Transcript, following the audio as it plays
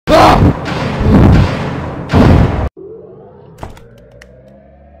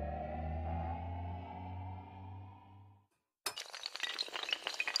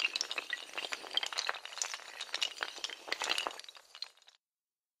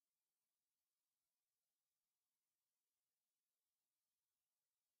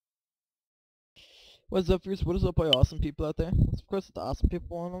What's up, viewers? What is up, all awesome people out there? It's, of course, the awesome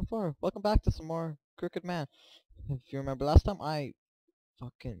people 114. Welcome back to some more Crooked Man. If you remember last time, I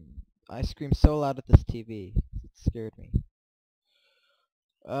screamed so loud at this TV. It scared me.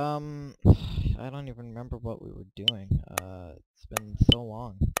 I don't even remember what we were doing. It's been so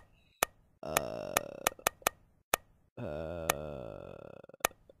long.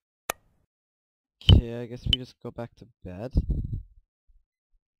 Okay, I guess we just go back to bed.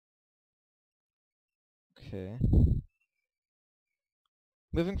 Okay.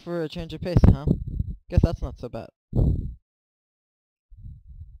 Moving for a change of pace, huh? Guess that's not so bad.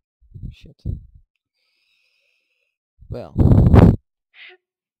 Shit. Well. Oh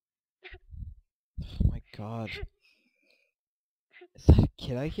my god. Is that a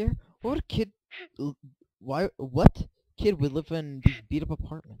kid I hear? What would a kid... What kid would live in these beat-up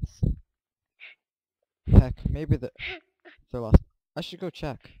apartments? Heck, maybe they're lost. I should go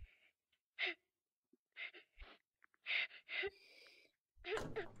check.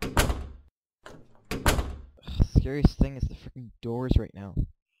 Scariest thing is the freaking doors right now.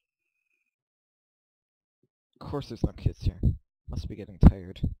 Of course there's no kids here. Must be getting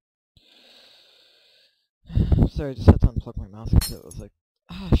tired. Sorry, I just had to unplug my mouse because it was like,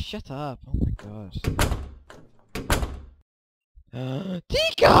 shut up. Oh my gosh.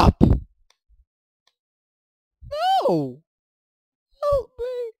 Teacup! No! Help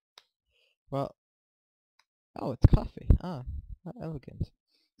me! Well, oh, it's coffee. How elegant.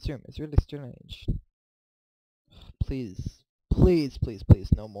 This room is really strange. Please, please, please,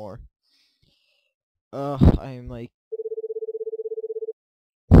 please, no more. I'm like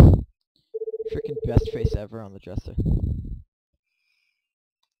freaking best face ever on the dresser.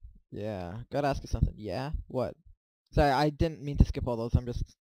 Yeah, gotta ask you something. Yeah? What? Sorry, I didn't mean to skip all those.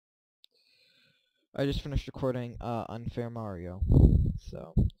 I just finished recording Unfair Mario.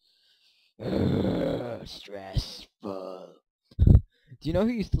 So stressful. Do you know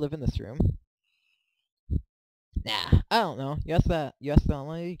who used to live in this room? Nah, I don't know. You asked the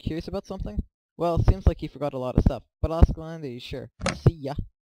landlady, curious about something? Well, it seems like he forgot a lot of stuff, but I'll ask the landlady, sure. See ya.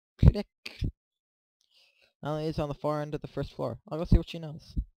 Click. Landlady's on the far end of the first floor. I'll go see what she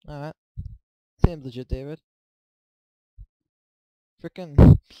knows. Alright. Seems legit, David.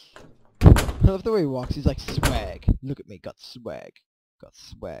 Frickin'. I love the way he walks. He's like, swag. Look at me, got swag. Got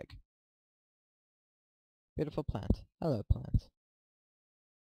swag. Beautiful plant. Hello, plant.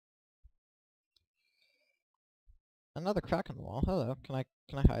 Another crack in the wall. Hello. Can I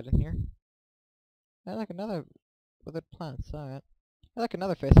hide in here? I like another withered plants. Alright. I like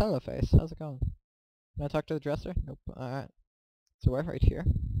another face. Hello, face. How's it going? Can I talk to the dresser? Nope. Alright. So we're right here.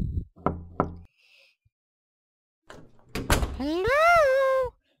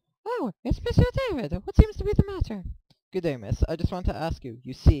 Hello! Oh, it's Monsieur David. What seems to be the matter? Good day, miss. I just want to ask you,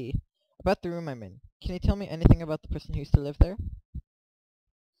 you see, about the room I'm in. Can you tell me anything about the person who used to live there?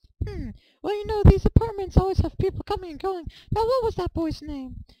 Well, you know, these apartments always have people coming and going. Now, what was that boy's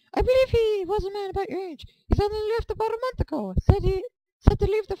name? I believe he was a man about your age. He suddenly left about a month ago. Said to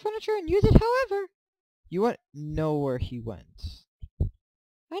leave the furniture and use it however. You won't know where he went.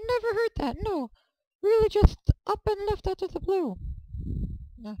 I never heard that, no. Really just up and left out of the blue.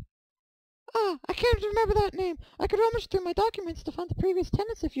 I can't remember that name. I could rummage through my documents to find the previous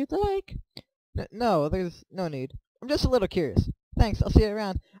tenants if you'd like. No, there's no need. I'm just a little curious. Thanks, I'll see you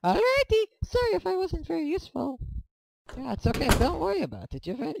around. Alrighty! Sorry if I wasn't very useful. Yeah, it's okay, don't worry about it.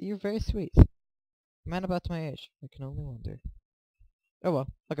 You're very sweet. A man about my age. I can only wonder. Oh well,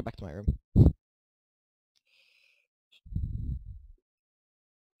 I'll get back to my room.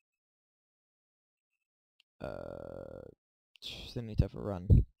 Still need to have a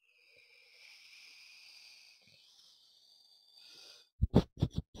run.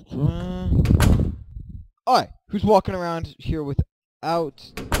 Oi! Who's walking around here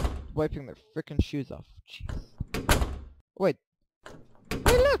without wiping their frickin' shoes off? Jeez. Wait.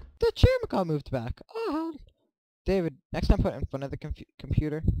 Hey look! The chair got moved back. Oh, David, next time put it in front of the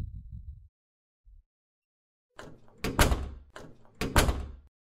computer.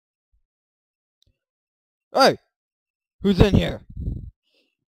 Hey! Who's in here?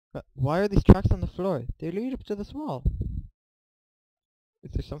 Why are these tracks on the floor? They lead up to this wall.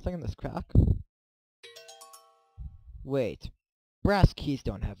 Is there something in this crack? Wait. Brass keys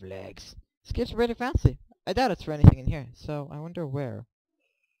don't have legs. This kid's really fancy. I doubt it's for anything in here, so I wonder where.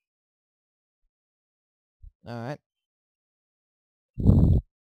 Alright.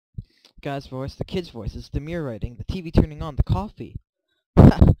 Guy's voice, the kid's voices, the mirror writing, the TV turning on, the coffee.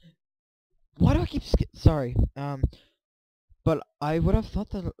 Why do I keep sorry, but I would have thought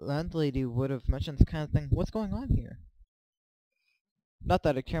the landlady would have mentioned this kind of thing. What's going on here? Not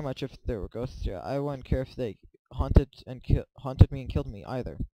that I care much if there were ghosts here. I wouldn't care if they haunted me and killed me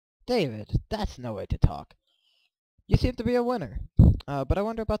either. David, that's no way to talk. You seem to be a winner. But I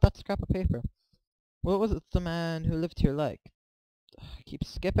wonder about that scrap of paper. What was it the man who lived here like? I keep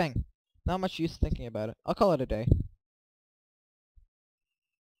skipping. Not much use thinking about it. I'll call it a day.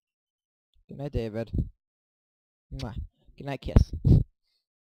 Good night, David. Mwah. Good night, kiss.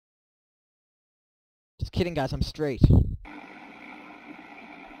 Just kidding, guys. I'm straight. Oh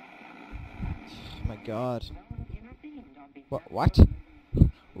my god. What? What?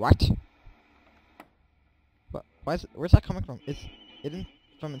 What? What? Why is it, where's that coming from? Is it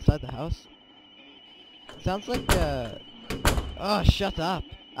from inside the house? It sounds like, oh, shut up.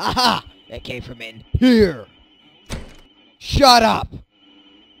 Aha! It came from in here! Shut up!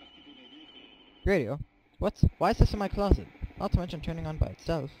 Radio? Why is this in my closet? Not to mention turning on by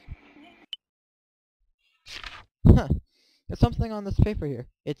itself. Huh. There's something on this paper here.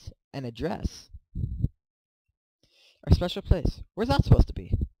 It's an address. Our special place. Where's that supposed to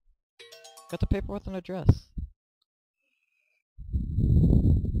be? Got the paper with an address.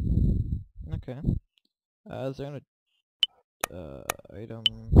 Okay. Is there an item?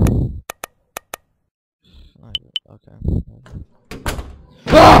 Okay.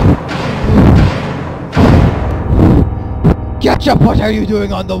 Ah! Ketchup, what are you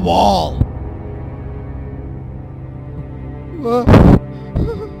doing on the wall?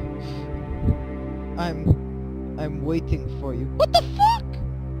 I'm waiting for you. What the fuck?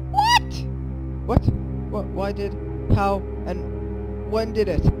 What? What? Why did? How? And when did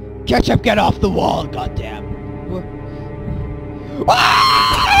it? Ketchup, get off the wall, goddamn! What?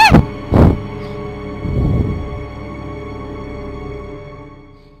 Ah!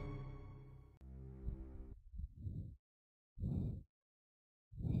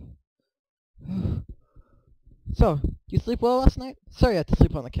 So, you sleep well last night? Sorry I had to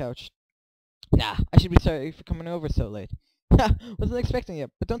sleep on the couch. Nah, I should be sorry for coming over so late. Ha! Wasn't expecting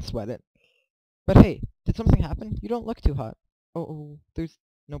it, but don't sweat it. But hey, did something happen? You don't look too hot. Oh, there's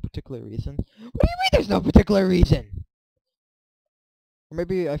no particular reason. What do you mean there's no particular reason? Or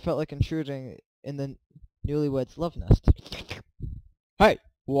maybe I felt like intruding in the newlyweds' love nest. Hey,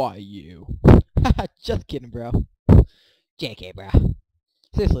 why you? Haha, just kidding, bro. JK, bro.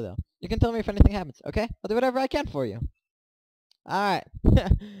 Seriously though, you can tell me if anything happens, okay? I'll do whatever I can for you. Alright.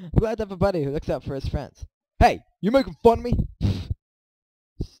 I'm glad to have a buddy who looks out for his friends. Hey, you making fun of me?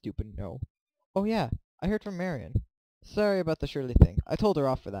 Stupid no. Oh yeah, I heard from Marion. Sorry about the Shirley thing. I told her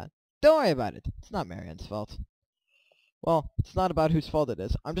off for that. Don't worry about it. It's not Marion's fault. Well, it's not about whose fault it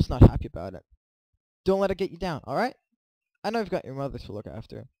is. I'm just not happy about it. Don't let it get you down, alright? I know you've got your mother to look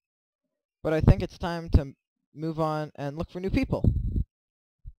after. But I think it's time to move on and look for new people.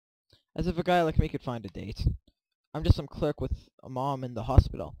 As if a guy like me could find a date. I'm just some clerk with a mom in the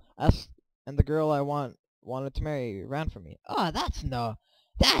hospital. And the girl I wanted to marry ran from me. Oh, that's no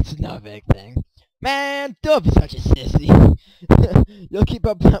big thing. Man, don't be such a sissy. You'll keep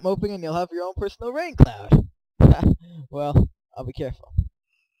up that moping and you'll have your own personal rain cloud. Well, I'll be careful.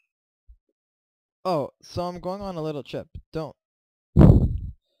 Oh, so I'm going on a little trip. Don't. Fucking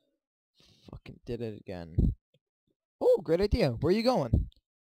did it again. Oh, great idea. Where are you going?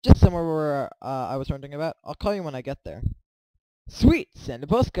 Just somewhere where I was wondering about. I'll call you when I get there. Sweet! Send a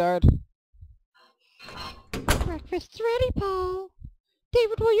postcard! Breakfast's ready, Paul.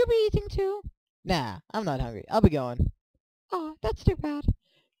 David, will you be eating too? Nah, I'm not hungry. I'll be going. Aw, that's too bad.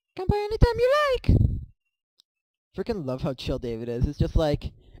 Come by anytime you like! Freaking love how chill David is. It's just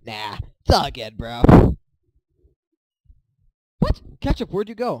like, nah, it's all good, bro. What? Ketchup, where'd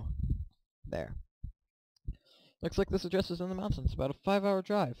you go? There. Looks like this address is in the mountains, about a 5-hour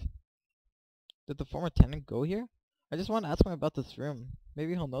drive. Did the former tenant go here? I just want to ask him about this room.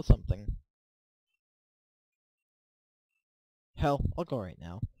 Maybe he'll know something. Hell, I'll go right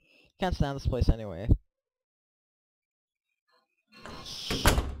now. Can't stand this place anyway.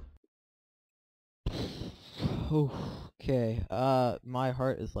 Okay, my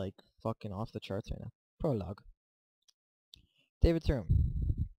heart is like fucking off the charts right now. Prologue. David's room.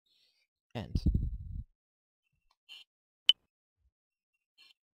 End.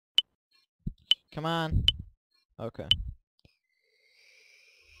 Come on. Okay.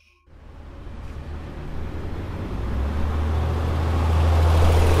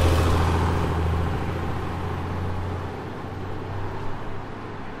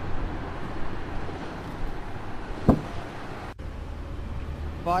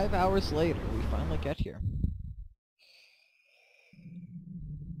 Five hours later, we finally get here.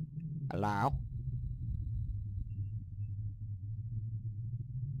 Hello?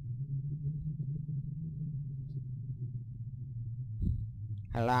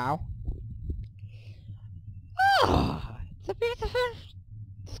 Hello? Oh, it's a beautiful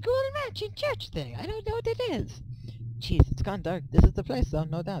school mansion church thing. I don't know what it is. Jeez, it's gone dark. This is the place, though,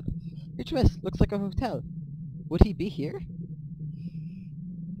 no doubt. Your twist looks like a hotel. Would he be here?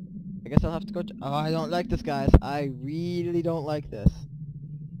 I guess I'll have to go. Oh, I don't like this, guys. I really don't like this.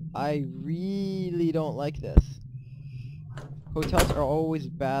 I really don't like this. Hotels are always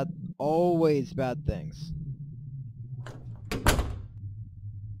bad things.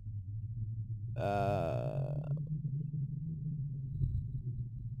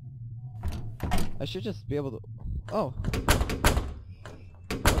 I should just be able to... Oh.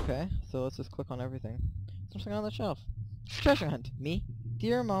 Okay, so let's just click on everything. Something on the shelf. Treasure hunt. Me?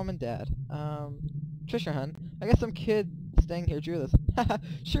 Dear mom and dad. Treasure hunt. I guess some kid staying here drew this. Haha,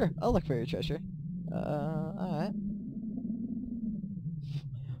 sure, I'll look for your treasure. Alright.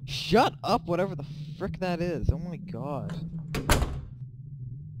 Shut up, whatever the frick that is. Oh my god.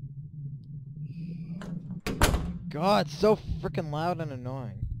 God, so frickin' loud and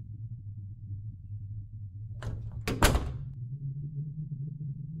annoying.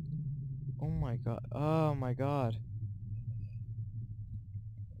 Oh my god. Oh my god.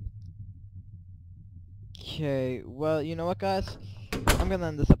 Okay, well, you know what, guys? I'm gonna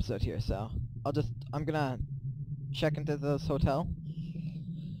end this episode here, so I'm gonna check into this hotel.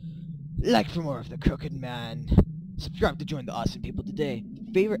 Like for more of the Crooked Man. Subscribe to join the awesome people today.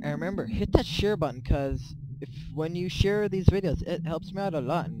 Favorite, and remember, hit that share button, cause when you share these videos, it helps me out a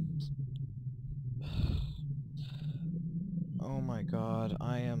lot. And oh my god,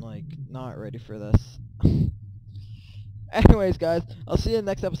 I am like not ready for this. Anyways, guys, I'll see you in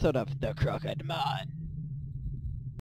the next episode of The Crooked Man.